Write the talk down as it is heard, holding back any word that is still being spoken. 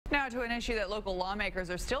Now to an issue that local lawmakers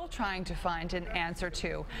are still trying to find an answer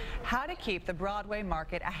to: how to keep the Broadway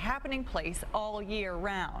market a happening place all year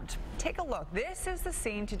round. Take a look. This is the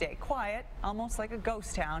scene today. Quiet, almost like a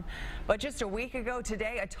ghost town. But just a week ago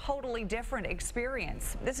today, a totally different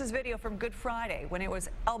experience. This is video from Good Friday, when it was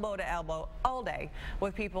elbow to elbow all day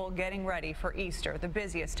with people getting ready for Easter, the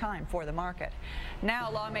busiest time for the market.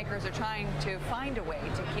 Now lawmakers are trying to find a way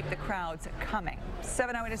to keep the crowds coming.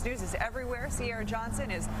 7 Eyewitness News is everywhere. Sierra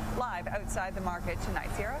Johnson is live outside the market tonight.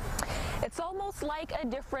 Sierra? It's almost like a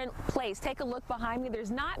different place. Take a look behind me.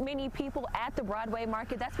 There's not many people at the Broadway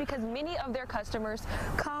market. That's because many of their customers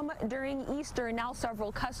come during Easter. Now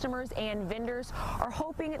several customers and vendors are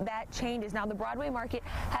hoping that changes. Now the Broadway market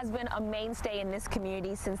has been a mainstay in this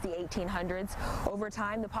community since the 1800s. Over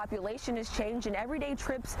time, the population has changed and everyday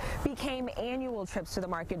trips became annual trips to the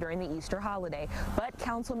market during the Easter holiday. But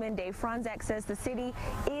Councilman Dave Franzak says the city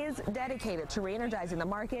is dedicated to re-energizing the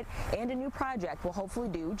market, and a new project will hopefully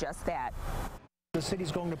do just that. The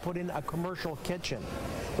city's going to put in a commercial kitchen,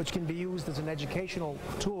 which can be used as an educational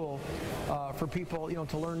tool for people,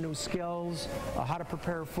 to learn new skills, how to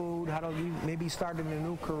prepare food, how to maybe start in a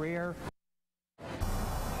new career.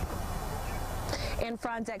 And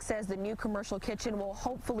Franzak says the new commercial kitchen will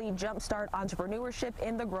hopefully jumpstart entrepreneurship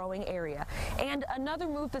in the growing area. And another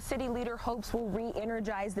move the city leader hopes will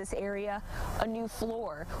re-energize this area: a new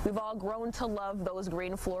floor. We've all grown to love those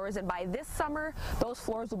green floors, and by this summer, those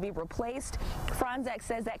floors will be replaced. Franzak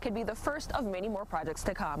says that could be the first of many more projects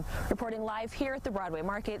to come. Reporting live here at the Broadway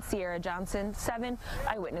Market, Sierra Johnson, 7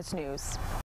 Eyewitness News.